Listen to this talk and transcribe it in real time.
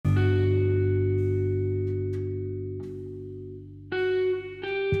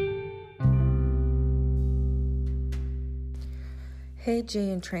Hey, Jay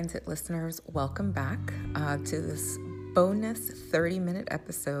and Transit listeners, welcome back to this bonus 30-minute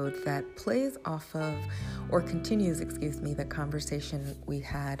episode that plays off of, or continues, the conversation we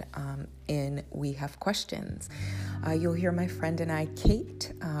had in We Have Questions. You'll hear my friend and I,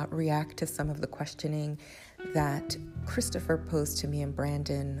 Kate, react to some of the questioning that Christopher posed to me and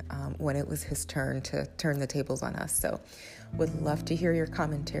Brandon when it was his turn to turn the tables on us. So would love to hear your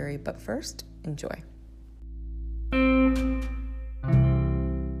commentary, but first, enjoy.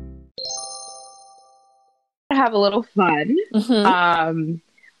 Have a little fun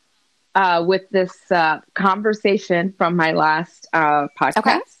with this conversation from my last podcast.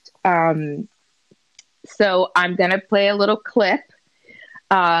 Okay. So I'm going to play a little clip.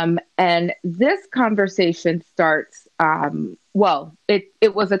 And this conversation starts,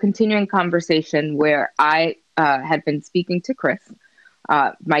 it was a continuing conversation where I had been speaking to Chris,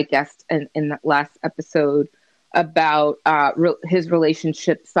 my guest in the last episode, about his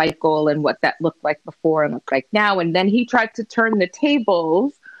relationship cycle and what that looked like before and looked like now. And then he tried to turn the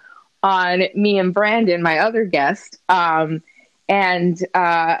tables on me and Brandon, my other guest. I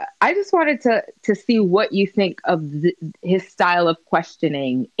just wanted to see what you think of his style of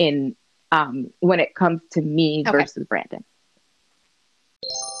questioning in when it comes to me versus Brandon.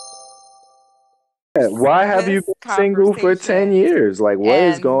 Why have you been single for 10 years? Like, what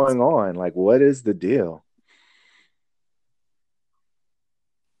is going on? Like, what is the deal?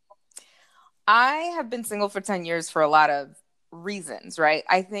 I have been single for 10 years for a lot of reasons, right?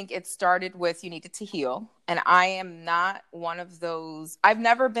 I think it started with you needed to heal. And I am not one of those. I've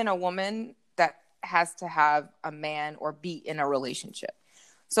never been a woman that has to have a man or be in a relationship.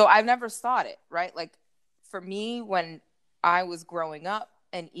 So I've never sought it, right? Like for me, when I was growing up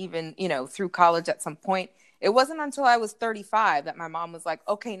and even, through college at some point, it wasn't until I was 35 that my mom was like,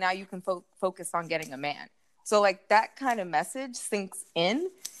 okay, now you can focus on getting a man. So like that kind of message sinks in,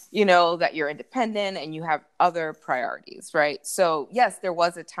 that you're independent and you have other priorities, right? So yes, there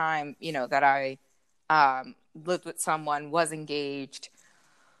was a time, that I lived with someone, was engaged.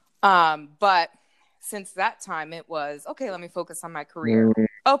 But since that time, it was, okay, let me focus on my career.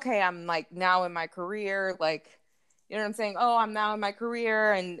 Okay, I'm like now in my career, like, you know what I'm saying? Oh, I'm now in my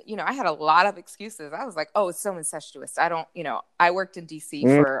career. And, I had a lot of excuses. I was like, oh, it's so incestuous. I don't, I worked in DC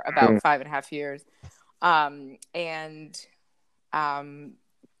for about 5.5 years.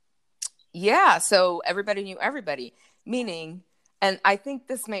 So everybody knew everybody, meaning, and I think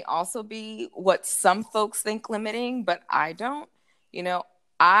this may also be what some folks think limiting, but I don't,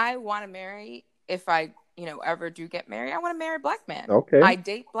 I want to marry, if I, ever do get married, I want to marry a Black man. Okay. I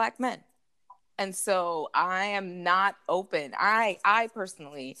date Black men. And so I am not open. I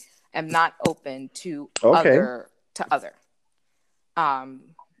personally am not open to other.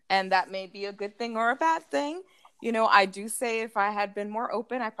 And that may be a good thing or a bad thing. I do say if I had been more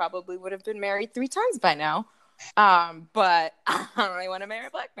open, I probably would have been married 3 times by now. But I don't really want to marry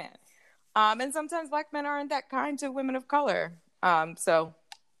a Black man. And sometimes Black men aren't that kind to women of color. So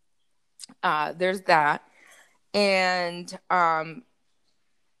there's that. And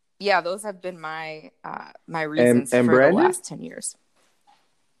those have been my reasons and for Brandon? the last 10 years.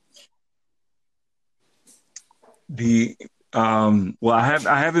 I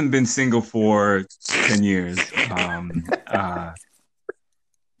haven't been single for 10 years.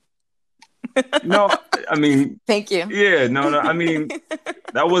 No, I mean, thank you. Yeah, no, I mean,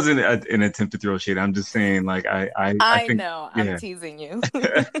 that wasn't an attempt to throw shade. I'm just saying, like, I think, know, I'm teasing you.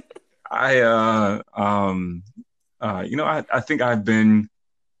 I think I've been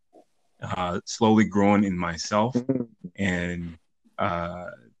slowly growing in myself, and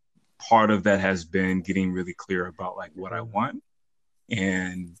part of that has been getting really clear about like what I want,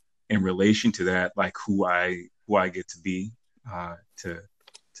 and in relation to that, like who I get to be, to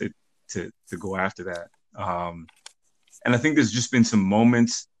go after that. And I think there's just been some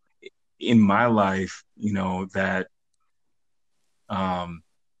moments in my life, that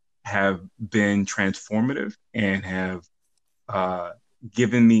have been transformative and have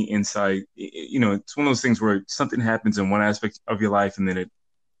given me insight. It's one of those things where something happens in one aspect of your life and then it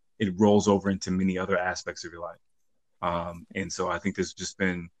rolls over into many other aspects of your life. And so I think there's just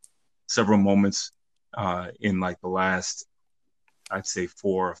been several moments in like the last, I'd say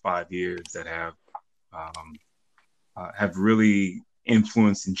 4 or 5 years that have really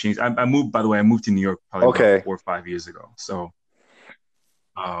influenced and changed. I moved to New York probably about 4 or 5 years ago. So,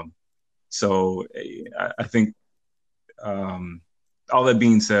 I think, all that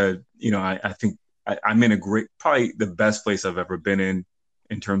being said, I think I'm in probably the best place I've ever been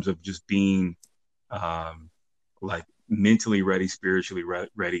in terms of just being, like mentally ready, spiritually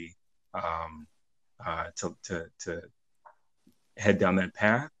ready, to head down that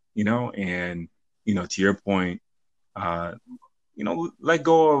path, and, to your point, let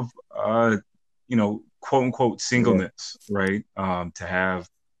go of, quote unquote singleness, right? To have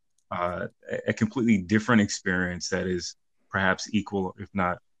a completely different experience that is perhaps equal, if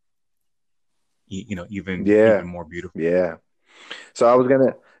not, even more beautiful. Yeah. So I was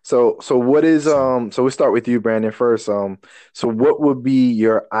gonna. So what is So we start with you, Brandon, first. So what would be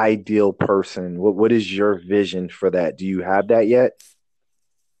your ideal person? What is your vision for that? Do you have that yet?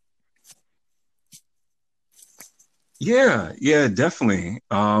 Yeah, definitely.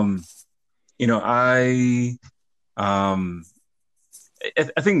 Um, I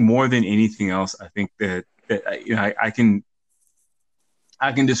think more than anything else, I think that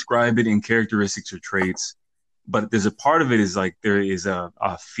I can describe it in characteristics or traits, but there's a part of it is like there is a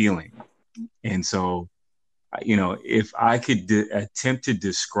feeling, and so if I could attempt to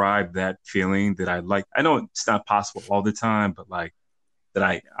describe that feeling that I like, I know it's not possible all the time, but like that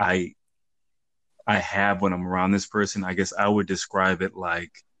I have when I'm around this person, I guess I would describe it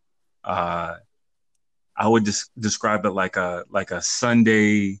like I would just describe it like a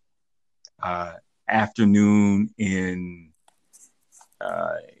Sunday afternoon in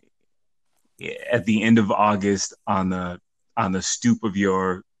uh, at the end of August on the stoop of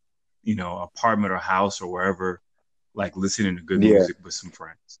your apartment or house or wherever, like listening to good music with some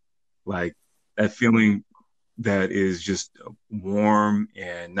friends, like that feeling that is just warm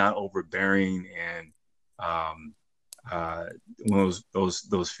and not overbearing, and one of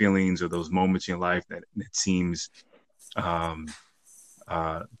those feelings or those moments in your life that seems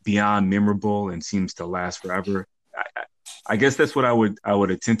beyond memorable and seems to last forever. I guess that's what I would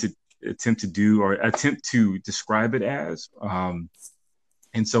attempt to do, or attempt to describe it as.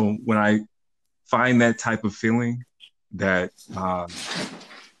 And so when I find that type of feeling that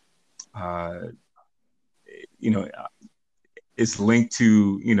it's linked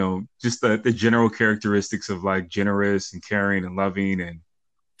to just the general characteristics of like generous and caring and loving, and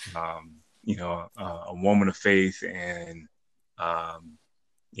a woman of faith, and a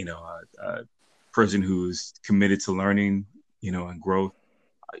person who's committed to learning, and growth.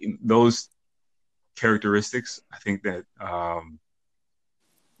 Those characteristics, I think that I'll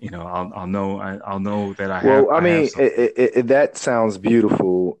know that I have. Well, I mean, that sounds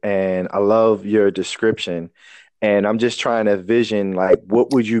beautiful, and I love your description. And I'm just trying to vision, like,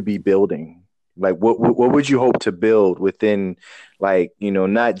 what would you be building? Like, what would you hope to build within, like,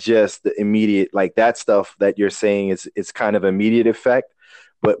 not just the immediate, like that stuff that you're saying is it's kind of immediate effect,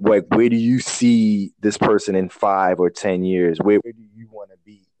 but like, where do you see this person in 5 or 10 years? Where do you want to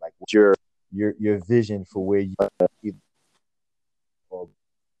be? Like, what's your vision for where you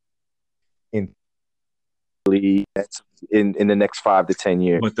in in the next 5 to 10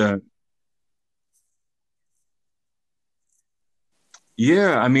 years? But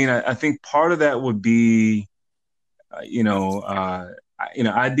I mean, I think part of that would be,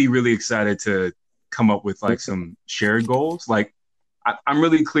 I'd be really excited to come up with like some shared goals. Like, I'm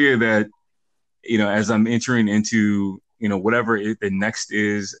really clear that, as I'm entering into, whatever the next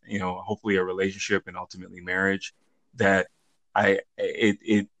is, hopefully a relationship and ultimately marriage, that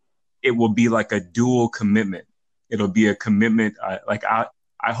it will be like a dual commitment. It'll be a commitment.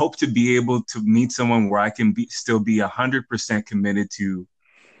 I hope to be able to meet someone where I can still be 100% committed to,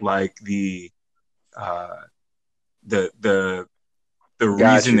 like, the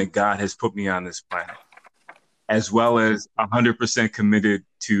reason that God has put me on this planet, as well as 100% committed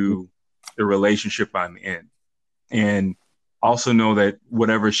to the relationship I'm in, and also know that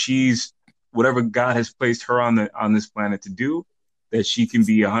whatever God has placed her on this planet to do, that she can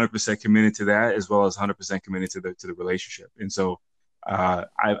be 100% committed to that, as well as 100% committed to the relationship. And so I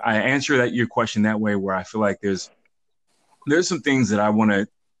answer your question that way, where I feel like there's some things that I want to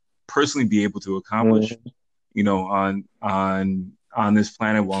personally be able to accomplish, on this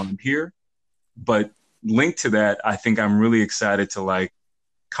planet while I'm here. But linked to that, I think I'm really excited to like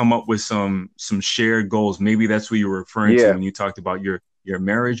come up with some shared goals. Maybe that's what you were referring to when you talked about your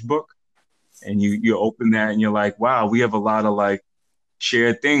marriage book, and you open that and you're like, wow, we have a lot of like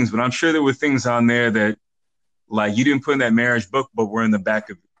shared things. But I'm sure there were things on there that, like, you didn't put in that marriage book, but were in the back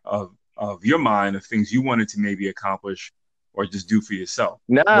of your mind, of things you wanted to maybe accomplish or just do for yourself.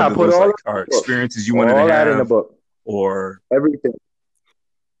 Nah, I put all our experiences you wanted to have in the book, or everything.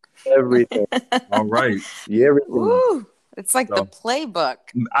 All right. Yeah, everything. Ooh, it's like the playbook.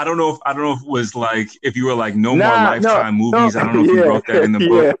 I don't know if it was like, if you were like, no more Lifetime movies. I don't know if you wrote that in the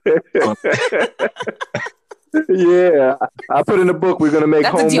book. Yeah, I put in the book, we're gonna make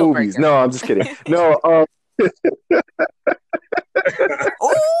home movies. No, I'm just kidding. No.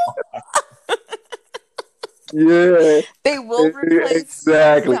 Yeah, They will replace the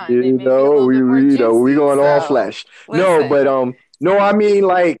exactly. sun. They may be a little bit more We juicy. going all So flesh. No, but listen. no, I mean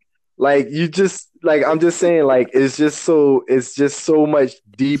like you just like I'm just saying like it's just so much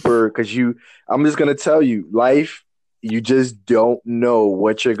deeper because I'm just gonna tell you life you just don't know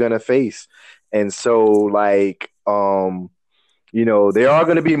what you're gonna face, and so there are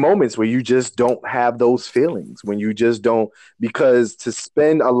going to be moments where you just don't have those feelings, when you just don't, because to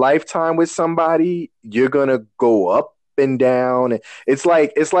spend a lifetime with somebody, you're going to go up and down. It's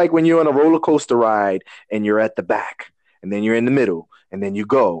like when you're on a roller coaster ride and you're at the back and then you're in the middle and then you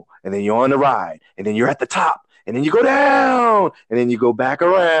go and then you're on the ride and then you're at the top and then you go down and then you go back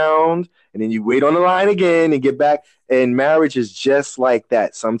around and then you wait on the line again and get back. And marriage is just like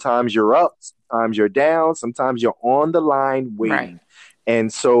that. Sometimes you're up, sometimes you're down, sometimes you're on the line Right. waiting.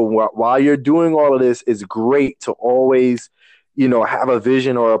 And so while you're doing all of this, it's great to always, have a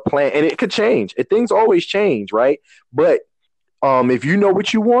vision or a plan. And it could change. Things always change, right? But if you know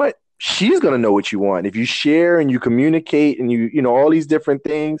what you want, she's gonna know what you want. If you share and you communicate and all these different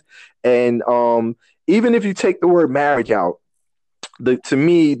things, and even if you take the word marriage out, to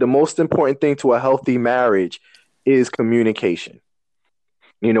me, the most important thing to a healthy marriage is communication.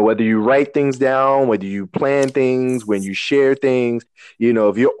 Whether you write things down, whether you plan things, when you share things,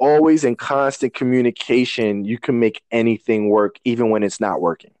 if you're always in constant communication, you can make anything work, even when it's not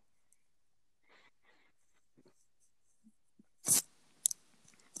working.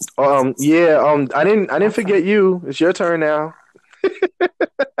 Yeah, I didn't Awesome. forget you. It's your turn now.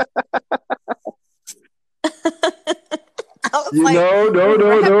 I was like, No, we're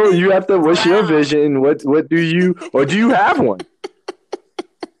no, no. You wrapping have to. What's your around. vision? What do you, or do you have one?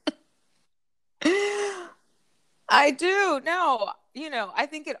 I do. No, I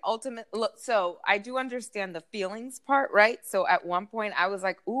think it ultimately look. So I do understand the feelings part, right? So at one point I was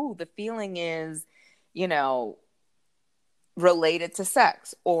like, "Ooh, the feeling is, you know, related to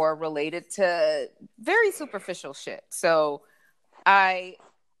sex or related to very superficial shit." So I,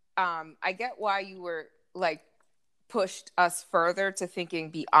 I get why you were like pushed us further to thinking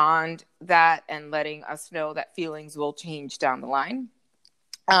beyond that and letting us know that feelings will change down the line.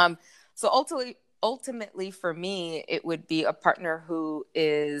 So ultimately for me, it would be a partner who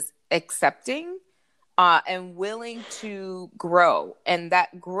is accepting and willing to grow. And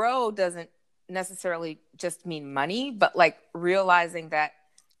that grow doesn't necessarily just mean money, but like realizing that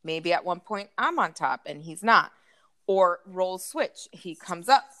maybe at one point I'm on top and he's not, or roles switch. He comes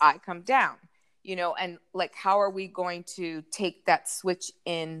up, I come down, and like, how are we going to take that switch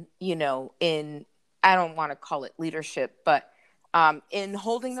in, I don't want to call it leadership, but in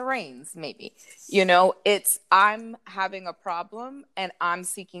holding the reins, maybe, it's I'm having a problem and I'm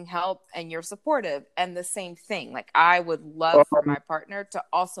seeking help and you're supportive. And the same thing, like I would love for Um, my partner to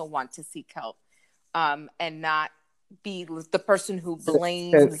also want to seek help and not be the person who can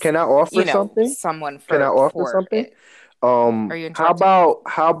blames, can I offer something? someone Can I for offer for something? it. Are you How interrupting me? about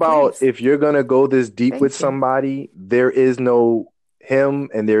how about Please. if you're gonna go this deep with Thank you. somebody, there is no him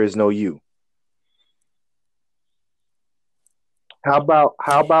and there is no you. How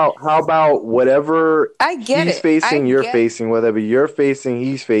about whatever I get he's it. I facing, you're get facing, whatever you're facing,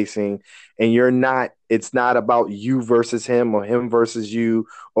 he's facing, and it's not about you versus him or him versus you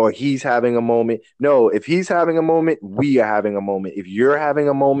or he's having a moment. No, if he's having a moment, we are having a moment. If you're having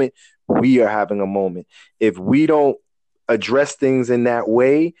a moment, we are having a moment. If we don't address things in that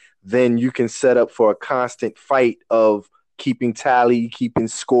way, then you can set up for a constant fight of keeping tally, keeping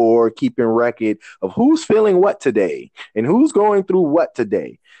score, keeping record of who's feeling what today and who's going through what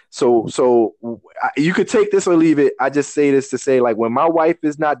today. So you could take this or leave it. I just say this to say, like, when my wife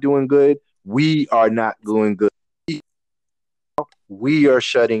is not doing good, we are not doing good. We are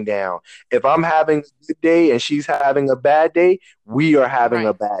shutting down. If I'm having a good day and she's having a bad day, we are having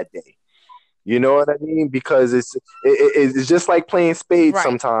a right. bad day. You know what I mean? Because it's just like playing spades Right.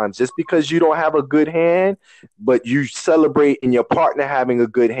 sometimes. Just because you don't have a good hand, but you celebrate in your partner having a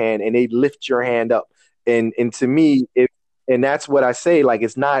good hand and they lift your hand up. And to me, and that's what I say. Like,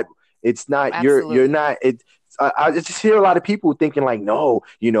 it's not you're Absolutely. not it. I just hear a lot of people thinking like, no,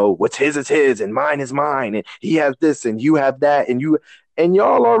 what's his is his and mine is mine, and he has this and you have that, and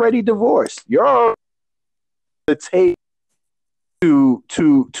y'all already divorced. You're the take to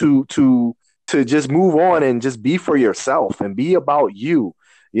just move on and just be for yourself and be about you.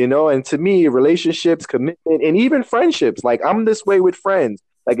 And to me, relationships, commitment, and even friendships, like, I'm this way with friends.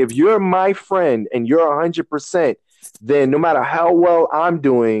 Like, if you're my friend and you're 100%, then no matter how well I'm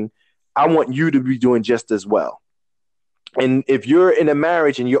doing, I want you to be doing just as well. And if you're in a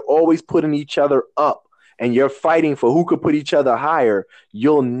marriage and you're always putting each other up and you're fighting for who could put each other higher,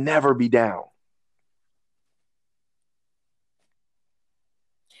 you'll never be down.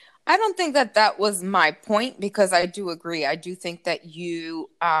 I don't think that that was my point, because I do agree. I do think that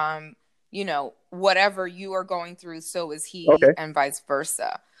whatever you are going through, so is he, Okay. and vice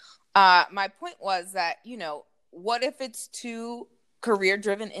versa. My point was that, what if it's two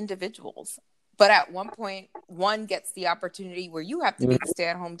career-driven individuals, but at one point, one gets the opportunity where you have to be the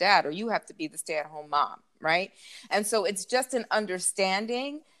stay-at-home dad, or you have to be the stay-at-home mom, right? And so it's just an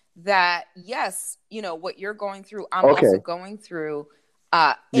understanding that, yes, what you're going through, I'm Okay. also going through,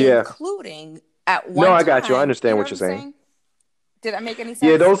 Yeah. including at No, one I got you. I time. understand know what you're I'm saying. Did I make any sense?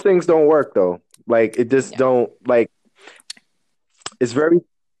 Yeah, those things don't work though. Like it just Yeah. don't like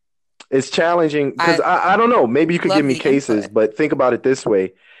it's challenging because I don't know. Maybe you could love give me the cases, input. but think about it this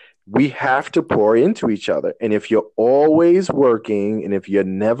way. We have to pour into each other. And if you're always working and if you're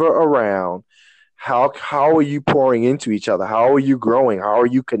never around, how are you pouring into each other? How are you growing? How are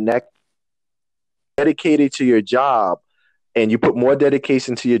you connected, dedicated to your job? And you put more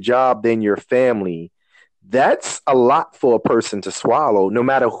dedication to your job than your family. That's a lot for a person to swallow, no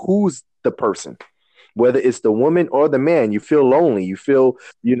matter who's the person. Whether it's the woman or the man, you feel lonely. You feel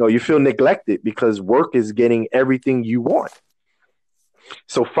neglected because work is getting everything you want.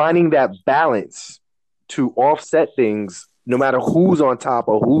 So finding that balance to offset things, no matter who's on top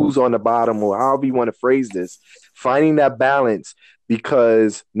or who's on the bottom or however you want to phrase this, finding that balance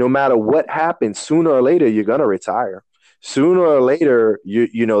because no matter what happens, sooner or later you're gonna retire. Sooner or later,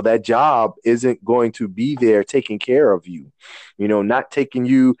 that job isn't going to be there taking care of you. Not taking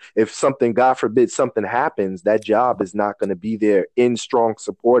you if something, God forbid, something happens, that job is not going to be there in strong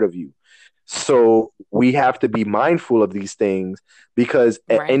support of you. So we have to be mindful of these things because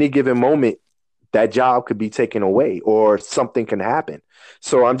at Right. any given moment, that job could be taken away or something can happen.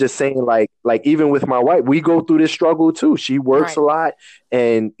 So I'm just saying, like even with my wife, we go through this struggle too. She works Right. a lot,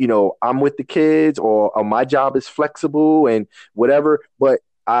 and I'm with the kids, or my job is flexible and whatever. But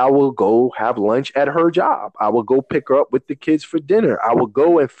I will go have lunch at her job. I will go pick her up with the kids for dinner. I will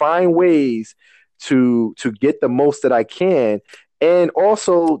go and find ways to get the most that I can. And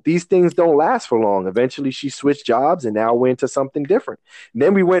also, these things don't last for long. Eventually, she switched jobs, and now we're into something different. And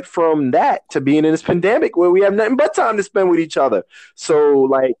then we went from that to being in this pandemic where we have nothing but time to spend with each other.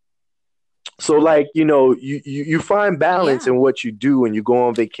 So, you find balance Yeah. in what you do, and you go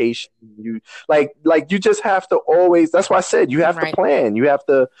on vacation. You just have to always. That's why I said you have to Right. plan. You have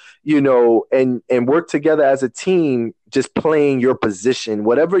to, and work together as a team. Just playing your position,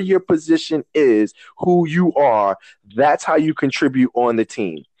 whatever your position is, who you are. That's how you contribute on the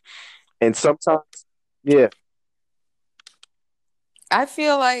team. And sometimes, yeah, I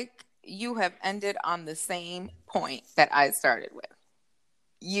feel like you have ended on the same point that I started with.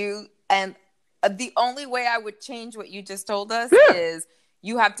 And the only way I would change what you just told us yeah, is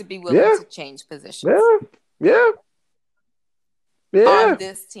you have to be willing yeah, to change positions yeah, yeah, on yeah,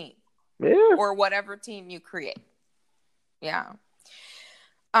 this team yeah. or whatever team you create. Yeah.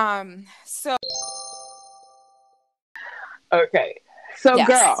 So Okay. So, Yes.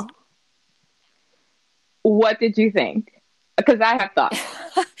 girl, what did you think? Because I have thoughts.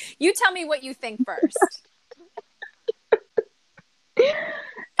 You tell me what you think first.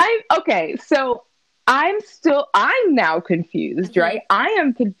 Okay. So I'm now confused, right? I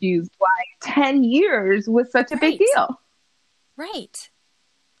am confused why 10 years was such a big Right. deal. Right.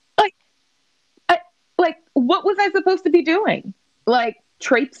 Like, what was I supposed to be doing? Like,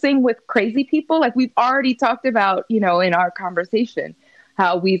 traipsing with crazy people? Like, we've already talked about, in our conversation,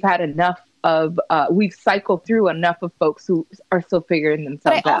 how we've had enough of, we've cycled through enough of folks who are still figuring But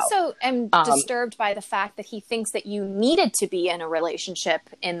themselves I out. also am disturbed by the fact that he thinks that you needed to be in a relationship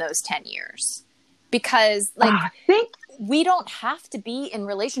in those 10 years. Because, I think we don't have to be in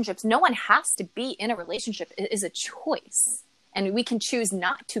relationships. No one has to be in a relationship. It is a choice. And we can choose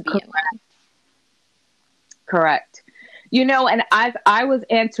not to be in one. correct. And as I was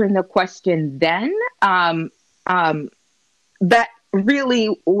answering the question then, that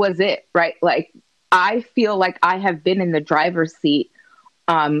really was it, right? Like, I feel like I have been in the driver's seat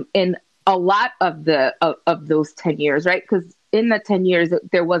in a lot of of those 10 years, right? Because in the 10 years,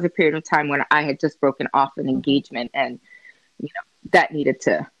 there was a period of time when I had just broken off an engagement, and that needed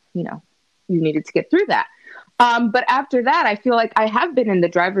to, you needed to get through that. But after that, I feel like I have been in the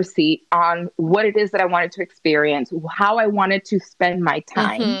driver's seat on what it is that I wanted to experience, how I wanted to spend my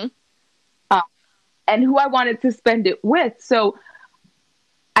time, and who I wanted to spend it with. So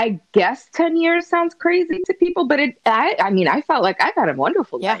I guess 10 years sounds crazy to people, but I felt like I've had a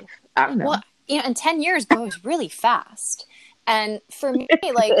wonderful life. I don't know. Well, and 10 years goes really fast. And for me,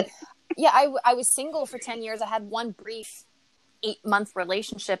 I was single for 10 years. I had one brief 8-month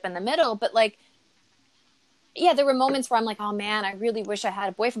relationship in the middle, but yeah, there were moments where I'm like, oh man, I really wish I had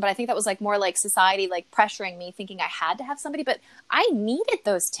a boyfriend. But I think that was like more like society, like pressuring me, thinking I had to have somebody. But I needed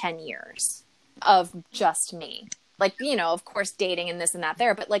those 10 years of just me. Like, you know, of course, dating and this and that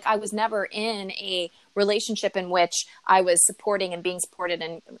there. But like, I was never in a relationship in which I was supporting and being supported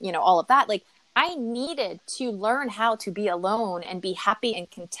and, you know, all of that. Like, I needed to learn how to be alone and be happy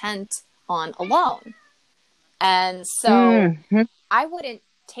and content on alone. And so I wouldn't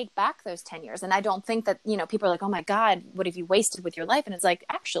take back those 10 years. And I don't think that, you know, people are like, oh my God, what have you wasted with your life? And it's like,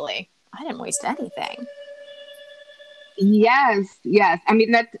 actually, I didn't waste anything. Yes. I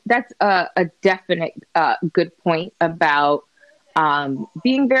mean, that's a definite good point about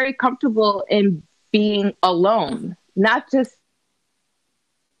being very comfortable in being alone, not just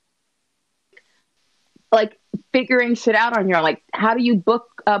like figuring shit out on your own. Like, how do you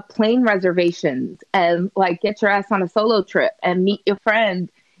book plane reservations and like get your ass on a solo trip and meet your friend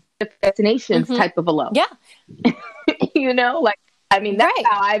destinations type of alone? Yeah. You know, like, I mean, that's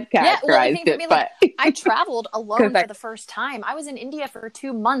how I've characterized it. Me, like, I traveled alone for the first time. I was in India for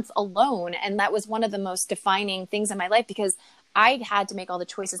 2 months alone. And that was one of the most defining things in my life because I had to make all the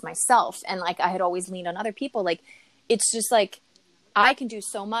choices myself. And like, I had always leaned on other people. Like, it's just like, I can do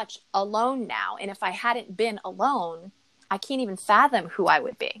so much alone now. And if I hadn't been alone, I can't even fathom who I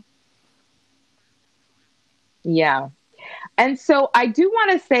would be. Yeah. And so I do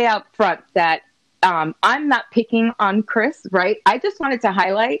want to say up front that I'm not picking on Chris, right? I just wanted to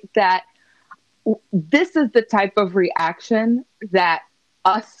highlight that this is the type of reaction that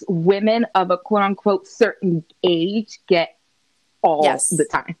us women of a quote unquote certain age get all the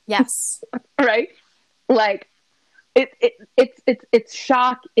time. Yes. Right? Like it's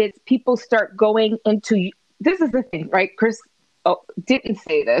shock. It's people start going into, this is the thing, right? Chris didn't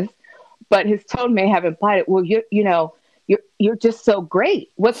say this, but his tone may have implied it. Well, you're just so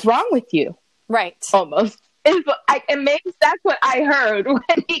great. What's wrong with you? Right. Almost. And maybe that's what I heard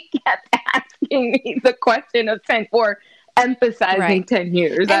when he kept asking me the question of 10 or emphasizing 10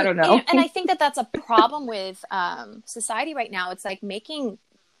 years. I don't know. And I think that that's a problem with society right now. It's like making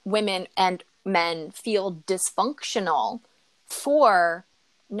women and men feel dysfunctional for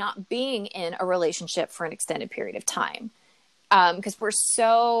not being in a relationship for an extended period of time. Because we're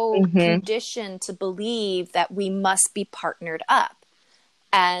so conditioned to believe that we must be partnered up.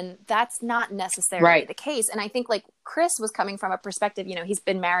 And that's not necessarily the case. And I think like Chris was coming from a perspective, you know, he's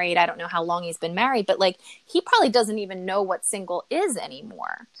been married. I don't know how long he's been married, but like he probably doesn't even know what single is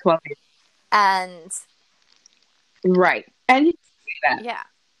anymore. 12 years. And and he say that. Yeah.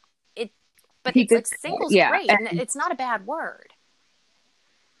 But it's like single's great. And it's not a bad word.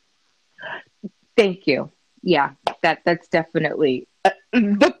 Thank you. Yeah, that's definitely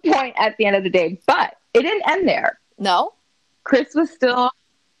the point at the end of the day. But it didn't end there. No? Chris was still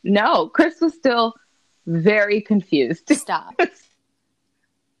very confused. Stop.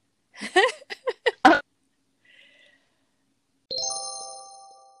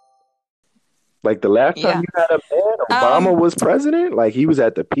 Like the last time you had a man, Obama was president. Like he was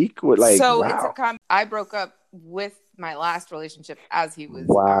at the peak. With like, so wow. I broke up with my last relationship as he was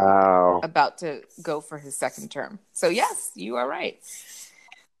about to go for his second term. So yes, you are right.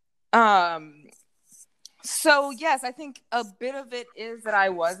 So yes, I think a bit of it is that I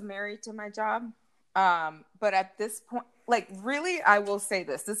was married to my job. But at this point, like really, I will say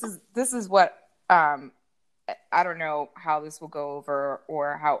this. This is what I don't know how this will go over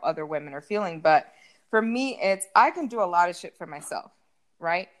or how other women are feeling, but for me, it's I can do a lot of shit for myself,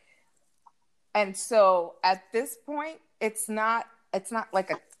 right? And so at this point, it's not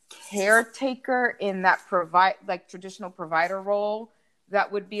like a caretaker in that traditional provider role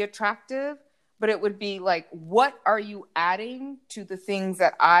that would be attractive, but it would be like, what are you adding to the things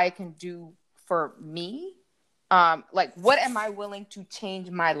that I can do for me? Like, what am I willing to change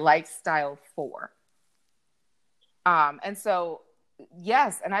my lifestyle for? And so,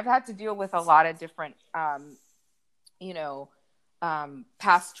 yes, and I've had to deal with a lot of different,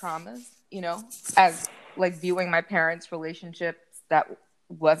 past traumas, as like viewing my parents' relationships that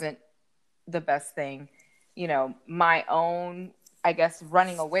wasn't the best thing, my own, I guess,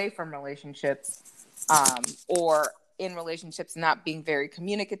 running away from relationships, or in relationships not being very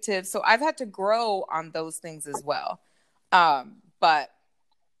communicative. So I've had to grow on those things as well. But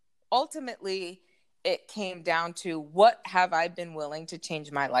ultimately, it came down to what have I been willing to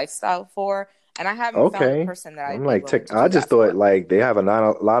change my lifestyle for? And I haven't found a person that I'm like. I just thought like they have a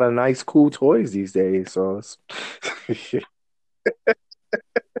lot of nice, cool toys these days. So it's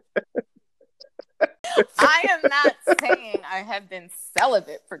I am not saying I have been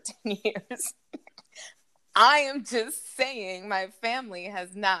celibate for 10 years. I am just saying my family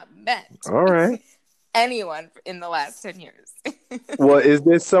has not met. All right. anyone in the last 10 years. Well, is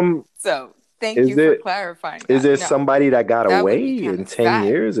there some? So thank Is you for it? clarifying Is that. there No, somebody that got that would be away kind in of 10 sad.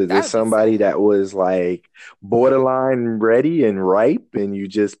 years? Is That there would be somebody sad. that was like borderline ready and ripe and you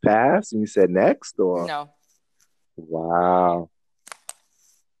just passed and you said next? Or No, wow.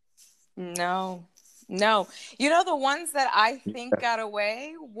 no, no. You know, the ones that I think got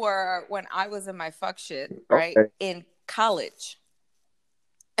away were when I was in my fuck shit, right? Okay. In college.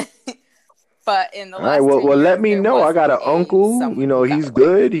 But in the All right. last 10 Well, let years, me there know. I got wasn't an uncle. someone who got He's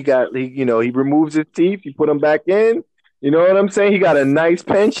away. good. He removes his teeth. You put them back in. You know what I'm saying? He got a nice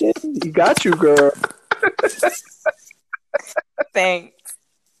pension. He got you, girl. Thanks.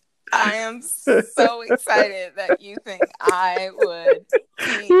 I am so excited that you think I would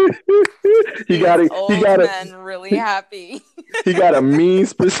keep He these got a. He old got a. men really happy. He got a mean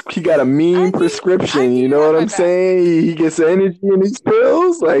prescription. I think You you know have what my I'm back. saying? He gets energy in his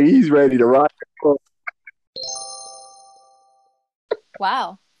pills. Like he's ready to rock.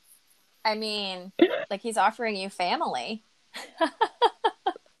 Wow. I mean, like he's offering you family.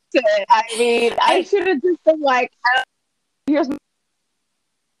 I mean, I should have just been like, here's my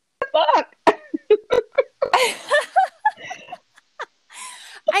fuck.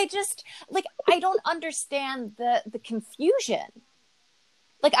 I just like I don't understand the confusion.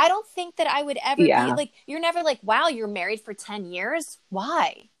 Like I don't think that I would ever be like you're never like, wow, you're married for 10 years?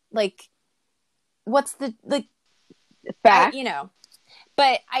 Why? Like what's the like Fact.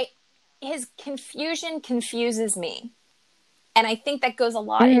 But his confusion confuses me. And I think that goes a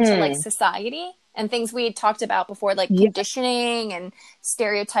lot into like society and things we had talked about before, like conditioning and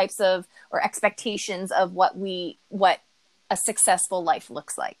stereotypes of or expectations of what a successful life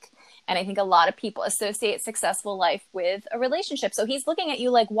looks like. And I think a lot of people associate successful life with a relationship. So he's looking at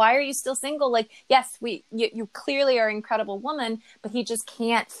you like, why are you still single? Like, yes, you clearly are an incredible woman, but he just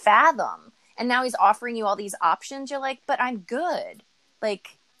can't fathom. And now he's offering you all these options. You're like, but I'm good.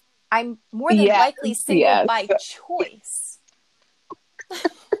 Like, I'm more than likely single by choice.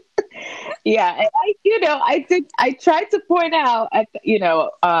 Yeah. And I tried to point out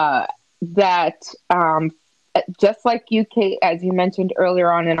that just like you, Kate, as you mentioned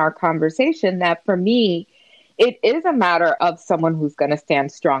earlier on in our conversation, that for me, it is a matter of someone who's going to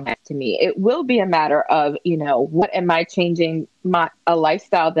stand strong next to me. It will be a matter of, what am I changing a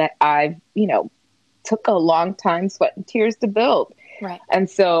lifestyle that I've, took a long time, sweat and tears to build. Right. And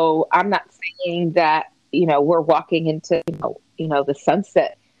so I'm not saying that, we're walking into, the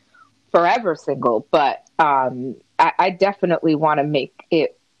sunset forever single, but I definitely want to make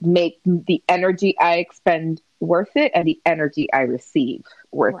the energy I expend worth it and the energy I receive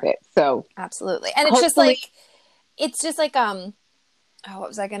worth it. So absolutely. And it's just like, what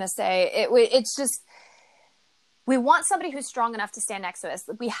was I going to say? It's just, we want somebody who's strong enough to stand next to us.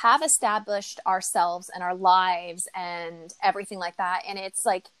 We have established ourselves and our lives and everything like that. And it's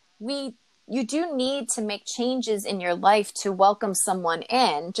like, you do need to make changes in your life to welcome someone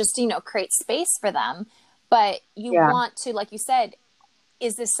in, just, create space for them. But you want to, like you said,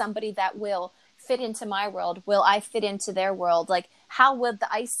 is this somebody that will fit into my world? Will I fit into their world? Like, how would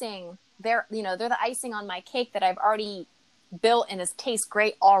the icing, they're the icing on my cake that I've already built and it tastes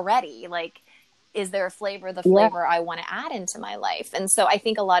great already. Like, is there a flavor I want to add into my life? And so I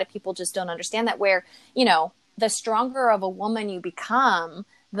think a lot of people just don't understand that, where, the stronger of a woman you become,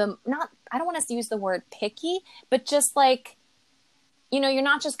 I don't want to use the word picky, but just like, you're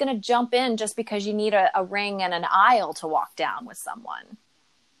not just going to jump in just because you need a ring and an aisle to walk down with someone.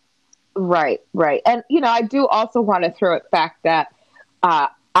 Right. And, I do also want to throw it back that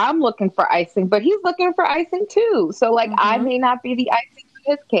I'm looking for icing, but he's looking for icing too. So like, I may not be the icing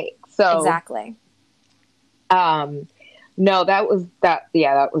on his cake. So exactly. No, that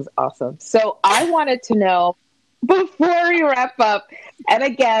was awesome. So I wanted to know, before we wrap up, and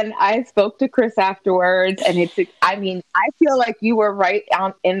again, I spoke to Chris afterwards, and I feel like you were right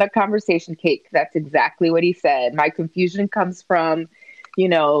in the conversation, Kate. That's exactly what he said. My confusion comes from,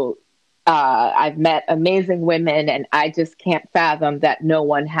 I've met amazing women, and I just can't fathom that no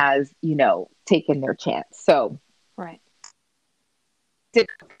one has, taken their chance. So, right.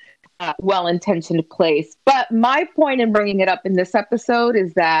 Well-intentioned place. But my point in bringing it up in this episode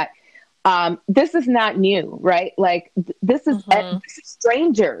is that this is not new, right? Like this is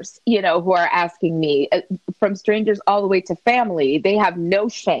strangers, who are asking me, from strangers all the way to family. They have no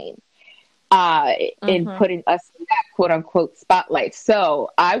shame in putting us in that quote unquote spotlight. So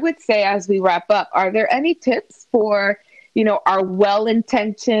I would say, as we wrap up, are there any tips for, our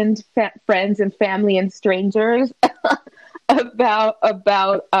well-intentioned friends and family and strangers about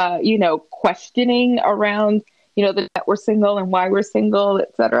questioning around, that we're single and why we're single,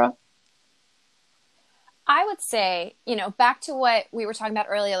 etc.? I would say, back to what we were talking about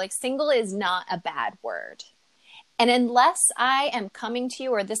earlier, like single is not a bad word. And unless I am coming to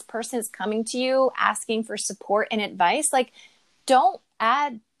you or this person is coming to you asking for support and advice, like don't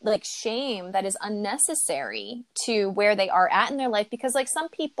add like shame that is unnecessary to where they are at in their life, because like some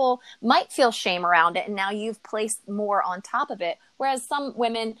people might feel shame around it and now you've placed more on top of it. Whereas some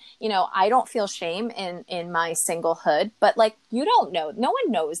women, I don't feel shame in my singlehood, but like you don't know, no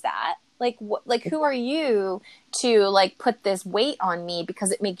one knows that. Like, who are you to like put this weight on me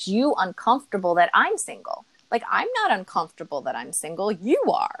because it makes you uncomfortable that I'm single? Like, I'm not uncomfortable that I'm single. You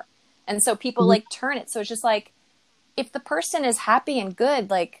are. And so people like turn it. So it's just like, if the person is happy and good,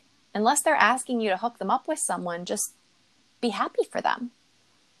 like, unless they're asking you to hook them up with someone, just be happy for them.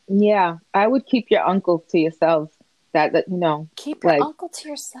 Yeah. I would keep your uncle to yourself. That Keep your uncle to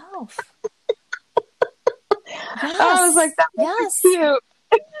yourself. Yes. I was like, that was cute.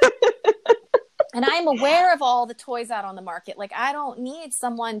 And I'm aware of all the toys out on the market. Like, I don't need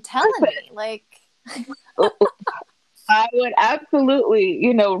someone telling me. Like, I would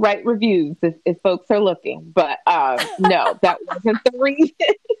absolutely, write reviews if folks are looking. But no, that wasn't the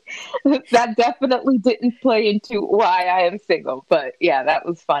reason. That definitely didn't play into why I am single. But yeah, that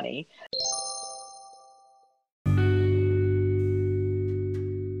was funny.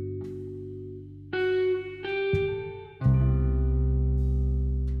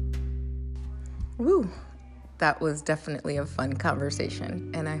 Woo! That was definitely a fun conversation,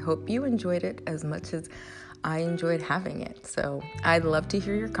 and I hope you enjoyed it as much as I enjoyed having it. So I'd love to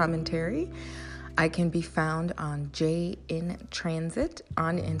hear your commentary. I can be found on J in Transit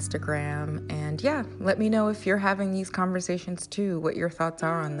on Instagram, and yeah, let me know if you're having these conversations too, what your thoughts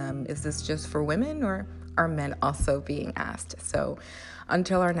are on them. Is this just for women, or are men also being asked? So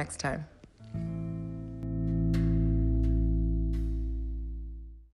until our next time.